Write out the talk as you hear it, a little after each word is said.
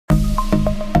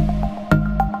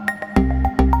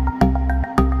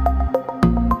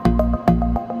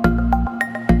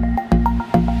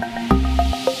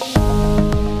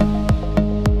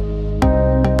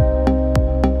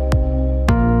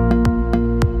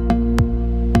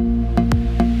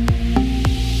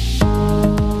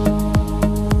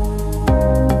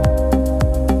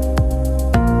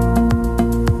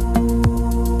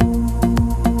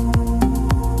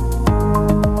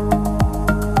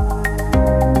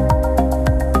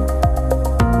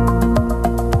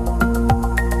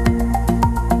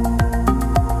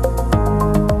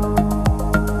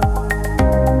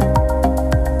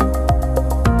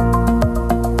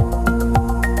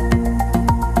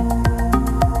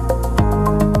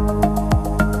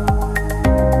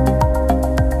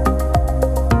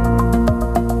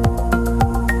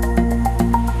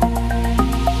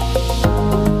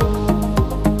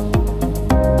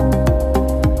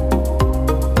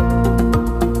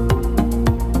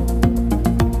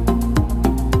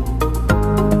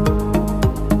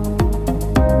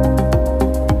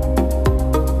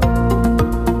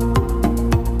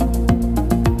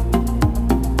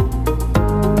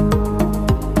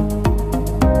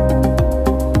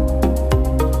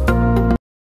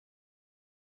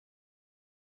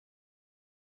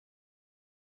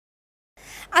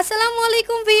আসসালামু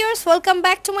আলাইকুম viewers, welcome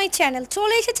back to my channel.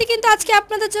 চলে এসেছি কিন্তু আজকে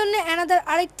আপনাদের জন্য অ্যানাদার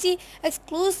আরেকটি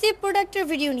এক্সক্লুসিভ প্রোডাক্টের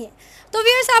ভিডিও নিয়ে। তো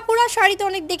ভিউয়ার্স, আপুরা শাড়ি তো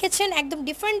অনেক দেখেছেন, একদম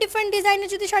ডিফারেন্ট ডিজাইনের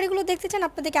যদি শাড়িগুলো দেখতে চান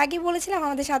আপনাদেরকে আগেই বলেছিলাম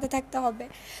আমাদের সাথে থাকতে হবে।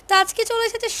 তো আজকে চলে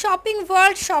এসেছে শপিং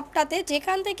ওয়ার্ল্ড শপটাতে,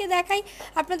 যেখান থেকে দেখাই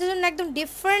আপনাদের জন্য একদম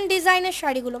ডিফারেন্ট ডিজাইনের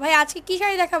শাড়িগুলো। ভাই আজকে কি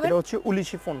শাড়ি দেখাবেন? এটা হচ্ছে উলি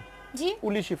শিফন। জি,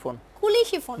 উলি শিফন। কুলি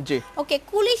শিফন। জি, ওকে,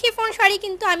 কুলি শিফন শাড়ি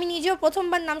কিন্তু আমি নিজেও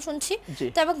প্রথমবার নাম শুনছি,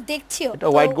 তো এবং দেখছিও। এটা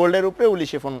হোয়াইট গোল্ডের উপরে উলি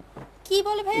শিফন। কি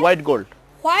বলে ভাই? White gold.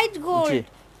 White gold.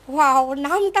 Wow,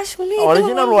 নামটা শুনে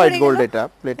অরিজিনাল হোয়াইট গোল্ড, এটা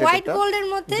প্লেটেড। হোয়াইট গোল্ডের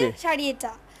মধ্যে শাড়ি,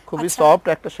 এটা খুবই সফট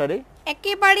একটা শাড়ি,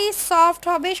 একেবারে সফট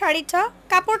হবে শাড়িটা।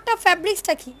 কাপড়টা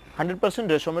ফ্যাব্রিক্সটা কি? 100%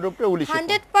 রেশমের উপরে উলি শিফন।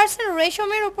 100%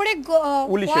 রেশমের উপরে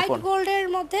হোয়াইট গোল্ডের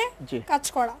মধ্যে কাজ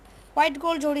করা, হোয়াইট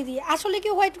গোল্ড জড়ি দিয়ে। আসলে কি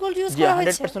হোয়াইট গোল্ড ইউজ করা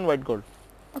হয়েছে? 100% হোয়াইট গোল্ড।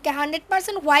 ওকে,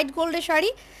 100% হোয়াইট গোল্ডের শাড়ি।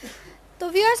 তো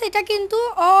ভিউয়ার্স, এটা কিন্তু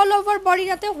অল ওভার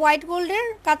বডিটাতে হোয়াইট গোল্ডের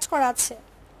কাজ করা আছে।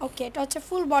 ওকে, এটা হচ্ছে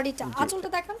ফুল বডিটা। আঁচলটা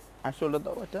দেখান। আঁচলটা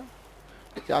দাও। এটা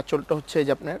আঁচলটা হচ্ছে এই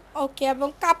যে আপনার। ওকে, এবং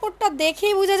কাপড়টা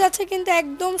দেখেই বোঝা যাচ্ছে কিন্তু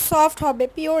একদম সফট হবে,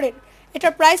 পিওরের।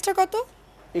 এটার প্রাইসটা কত?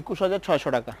 21600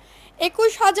 টাকা।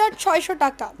 21600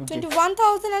 টাকা,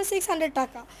 21600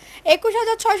 টাকা।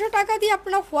 21600 টাকা দিয়ে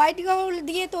আপনারা হোয়াইট গোল্ড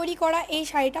দিয়ে তৈরি করা এই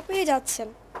শাড়িটা পেয়ে যাচ্ছেন।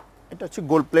 এটা হচ্ছে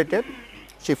গোল্ড প্লেটেড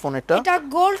শিফন। এটা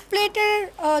গোল্ড প্লেটের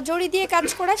জড়ি দিয়ে কাজ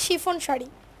করা শিফন শাড়ি।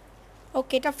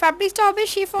 ওকে, এটা ফ্যাব্রিকটা হবে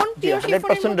শিফন, পিওর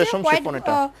শিফনের মধ্যে হোয়াইট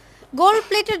গোল্ড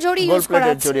প্লেটের জড়ি ইউজ করা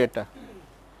আছে।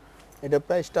 এটা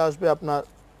প্রাইসটা আসবে আপনার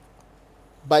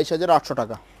 22800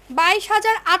 টাকা।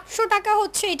 22800 টাকা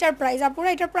হচ্ছে এটার প্রাইস। আপুরা,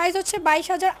 এটার প্রাইস হচ্ছে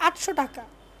 22800 টাকা।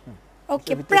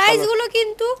 ওকে, প্রাইসগুলো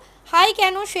কিন্তু হাই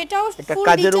কেন সেটাও ফুল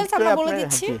ডিটেইলস আমরা বলে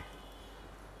দিচ্ছি।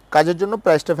 কাজের জন্য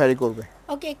প্রাইসটা ভ্যারি করবে।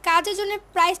 ওকে, কাজের জন্য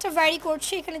প্রাইসটা ভ্যারি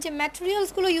করছে। এখানে যে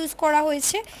ম্যাটেরিয়ালসগুলো ইউজ করা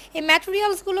হয়েছে, এই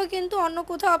ম্যাটেরিয়ালসগুলো কিন্তু অন্য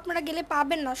কোথাও আপনারা গেলে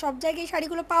পাবেন না, সব জায়গায়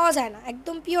শাড়িগুলো পাওয়া যায় না,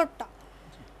 একদম পিওরটা।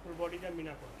 ফুল বডিটা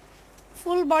মিনা করা,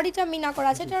 ফুল বডিটা মিনা করা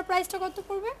আছে। এটার প্রাইসটা কত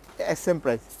পড়বে? Same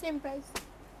price. Same price.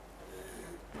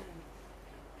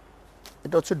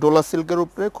 এটা হচ্ছে ডোলা সিল্কের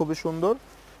উপরে, খুবই সুন্দর।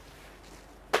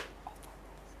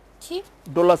 জি,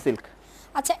 ডোলা সিল্ক।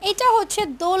 আচ্ছা, এটা হচ্ছে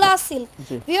দোলা সিল্ক।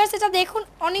 ভিউয়ার্স, এটা দেখুন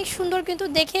অনেক সুন্দর, কিন্তু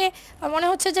দেখে মনে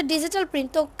হচ্ছে যে ডিজিটাল প্রিন্ট।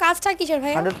 তো কাজটা কিসের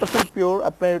ভাই? 100% পিওর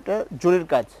আপনার, এটা জরির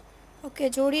কাজ। ওকে,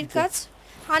 জরির কাজ,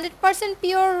 100%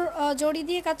 পিওর জরি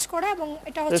দিয়ে কাজ করা, এবং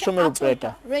এটা হচ্ছে রেশমের উপরে,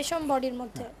 এটা রেশম বডির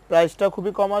মধ্যে। প্রাইসটা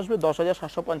খুবই কম আসবে,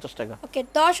 10750 টাকা। ওকে,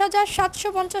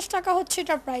 10750 টাকা হচ্ছে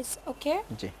এটার প্রাইস। ওকে,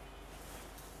 জি,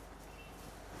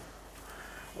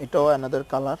 এটাও অ্যানাদার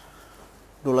কালার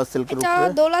ডোলা সিল্কের উপরে।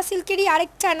 এটা দোলা সিল্কেরই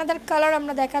আরেকটা অ্যানাদার কালার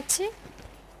আমরা দেখাচ্ছি।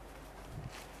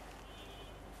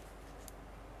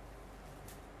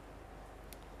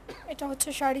 এটা হচ্ছে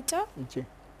শাড়িটা, জি,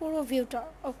 পুরো ভিউটা।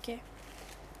 ওকে,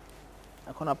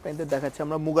 এখন আপনাদের দেখাচ্ছি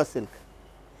আমরা মুগা সিল্ক।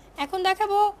 এখন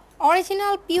দেখাবো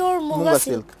original pure muga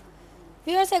silk.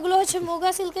 Viewers, এগুলো হচ্ছে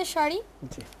মুগা সিল্কের শাড়ি।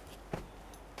 জি,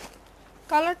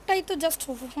 কালারটাই তো জাস্ট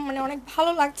মানে অনেক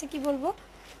ভালো লাগছে, কি বলবো।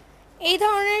 এই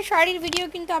ধরনের শাড়ির ভিডিও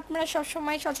কিন্তু আপনারা সব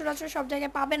সময় সচরাচর সব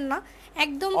জায়গায় পাবেন না,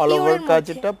 একদম পিওরের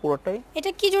মধ্যে। এটা পুরোটাই।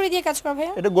 এটা কি জড়ি দিয়ে কাজ করা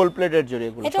ভাইয়া? এটা গোল্ড প্লেটেড জড়ি।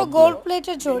 এগুলো এটা গোল্ড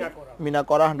প্লেটেড জড়ি, মিনা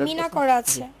করা, 100% মিনা করা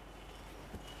আছে।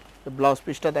 ব্লাউজ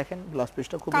পিসটা দেখেন, ব্লাউজ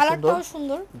পিসটা খুব সুন্দর, কালারটাও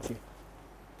সুন্দর। জি,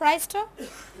 প্রাইসটা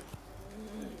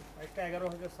এটা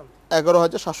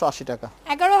 11780 টাকা।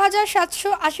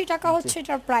 11780 টাকা হচ্ছে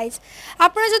এটার প্রাইস।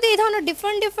 আপনারা যদি এই ধরনের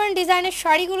ডিফারেন্ট ডিজাইনের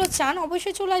শাড়িগুলো চান,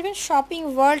 অবশ্যই চলে আসবেন শপিং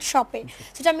ওয়ার্ল্ড শপে,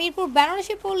 যেটা মিরপুর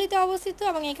বেনারসি পল্লীতে অবস্থিত।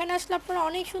 এবং এখানে আসলে আপনারা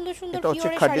অনেক সুন্দর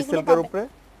পিওরের শাড়িগুলো পাবেন।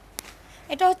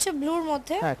 এটা হচ্ছে ব্লুর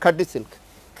মধ্যে, হ্যাঁ, খাদি সিল্ক।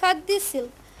 খাদি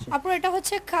সিল্ক। আপনারা, এটা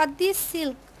হচ্ছে খাদি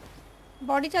সিল্ক।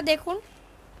 বডিটা দেখুন,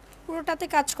 পুরোটাতে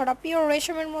কাজ করা, পিওর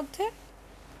রেশমের মধ্যে।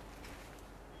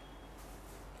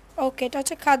 ওকে, এটা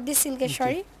হচ্ছে খাদি সিল্কের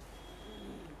শাড়ি।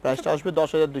 প্রাইসটা আসবে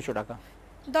 10200 টাকা।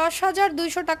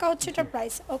 10200 টাকা হচ্ছে এটার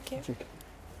প্রাইস। ওকে,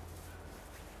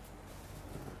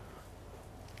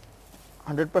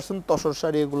 100% তসর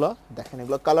শাড়ি এগুলো। দেখেন,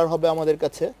 এগুলো কালার হবে আমাদের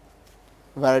কাছে,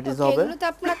 ভ্যারাইটিজ হবে। এগুলোতে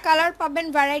আপনারা কালার পাবেন,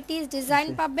 ভ্যারাইটিস ডিজাইন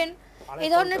পাবেন। এই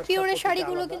ধরনের পিওরের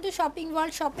শাড়িগুলো কিন্তু শপিং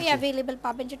ওয়ার্ল্ড শপে अवेलेबल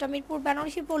পাবেন, যেটা মিরপুর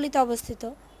বেনারসি পল্লীতে অবস্থিত।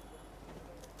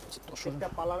 এটা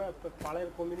পালের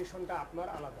কম্বিনেশনটা আপনার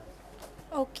আলাদা।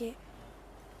 ওকে,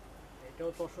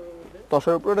 এটাও তসরের মধ্যে,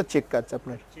 তসরের উপরে একটা চেক কাজ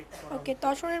আপনার। ওকে,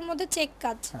 তসরের মধ্যে চেক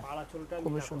কাজ, আঁচলটা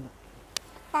খুব সুন্দর।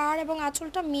 পাড় এবং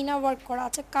আঁচলটা মিনা ওয়ার্ক করা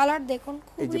আছে। কালার দেখুন,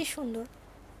 খুবই সুন্দর।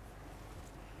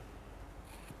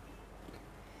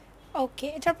 ওকে,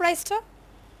 এটার প্রাইসটা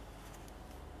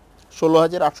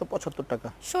 16875 টাকা।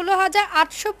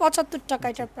 16875 টাকা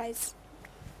এটার প্রাইস।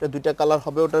 এটা দুইটা কালার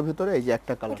হবে ওটার ভিতরে, এই যে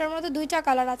একটা কালার। ওটার মধ্যে দুইটা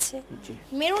কালার আছে। জি,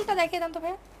 মেরুনটা দেখিয়ে দেন তো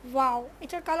ভাই। ওয়াও,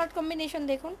 এটার কালার কম্বিনেশন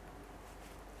দেখুন,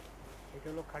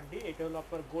 এটা হলো খাড্ডি, এটা হলো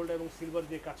আপনার গোল্ড এবং সিলভার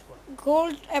দিয়ে কাজ করা।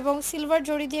 গোল্ড এবং সিলভার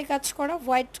জড়ি দিয়ে কাজ করা,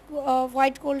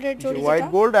 হোয়াইট গোল্ডের জড়ি হোয়াইট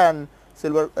যেটা। গোল্ড এন্ড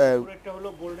সিলভার পুরোটা হলো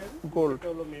গোল্ডেন, Gold. এটা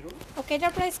হলো মেরুন। ওকে,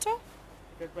 এটার প্রাইসটা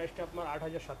এটার প্রাইসটা আপনার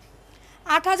 8700।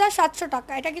 8700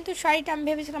 টাকা। এটা কিন্তু শাড়িটা আমি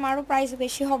ভেবেছিলাম আরো প্রাইস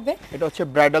বেশি হবে। এটা হচ্ছে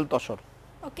ব্রাইডাল তসর।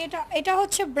 ওকে, এটা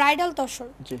হচ্ছে ব্রাইডাল তসর।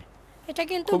 জি, এটা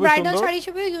কিন্তু খুবই ব্রাইডাল সুন্দর। শাড়ি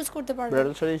হিসেবে ইউজ করতে পারবেন।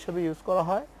 ব্রাইডাল শাড়ি হিসেবে ইউজ করা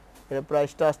হয়। এর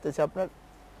প্রাইসটা আসতেছে আপনার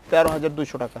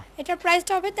 13200 টাকা। এটার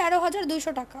প্রাইসটা হবে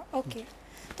 13200 টাকা। ওকে,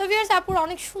 তো ভিউয়ার্স আপুর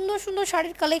অনেক সুন্দর সুন্দর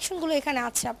শাড়ির কালেকশনগুলো এখানে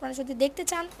আছে। আপনারা যদি দেখতে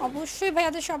চান অবশ্যই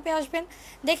ভাইয়াদের শপে আসবেন,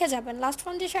 দেখে যাবেন। লাস্ট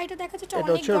ওয়ান যে শাড়িটা দেখাচ্ছে এটা এটা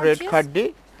অনেক হচ্ছে রেড গর্জিয়াস খাড্ডি,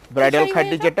 ব্রাইডাল শাড়ি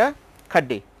খাড্ডি, ভাইয়া? যেটা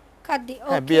খাড্ডি। খাদ্দি।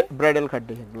 হ্যাঁ, ওকে, ব্রাইডাল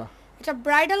খাড্ডি এগুলো। এটা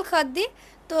ব্রাইডাল খাদ্দি।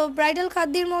 তো ব্রাইডাল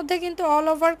খাদ্দির মধ্যে কিন্তু অল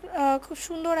ওভার খুব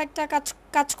সুন্দর একটা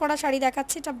কাজ করা শাড়ি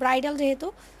দেখাচ্ছে, এটা ব্রাইডাল যেহেতু।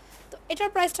 তো এটার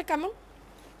প্রাইসটা কেমন?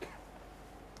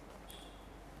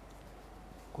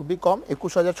 খুবই কম,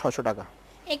 21600 টাকা।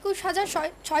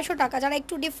 21600 টাকা। যারা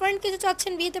একটু ডিফারেন্ট কিছু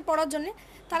চাচ্ছেন বিয়েতে পরার জন্য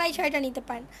তারা এই শাড়িটা নিতে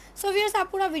পারেন। সো ভিউয়ার্স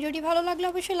আপুরা ভিডিওটি ভালো লাগলে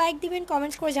অবশ্যই লাইক দিবেন,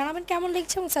 কমেন্টস করে জানাবেন কেমন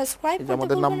লাগছে এবং সাবস্ক্রাইব এই যে করতে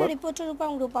আমাদের ভুলবেন না। নাম্বার। রিপোর্টার রূপা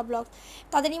এবং রূপা ব্লগ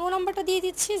তাদের ইমো নাম্বারটা দিয়ে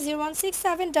দিচ্ছি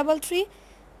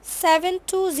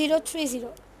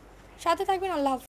 01673372030। সাথে থাকবেন। আল্লাহ হাফেজ।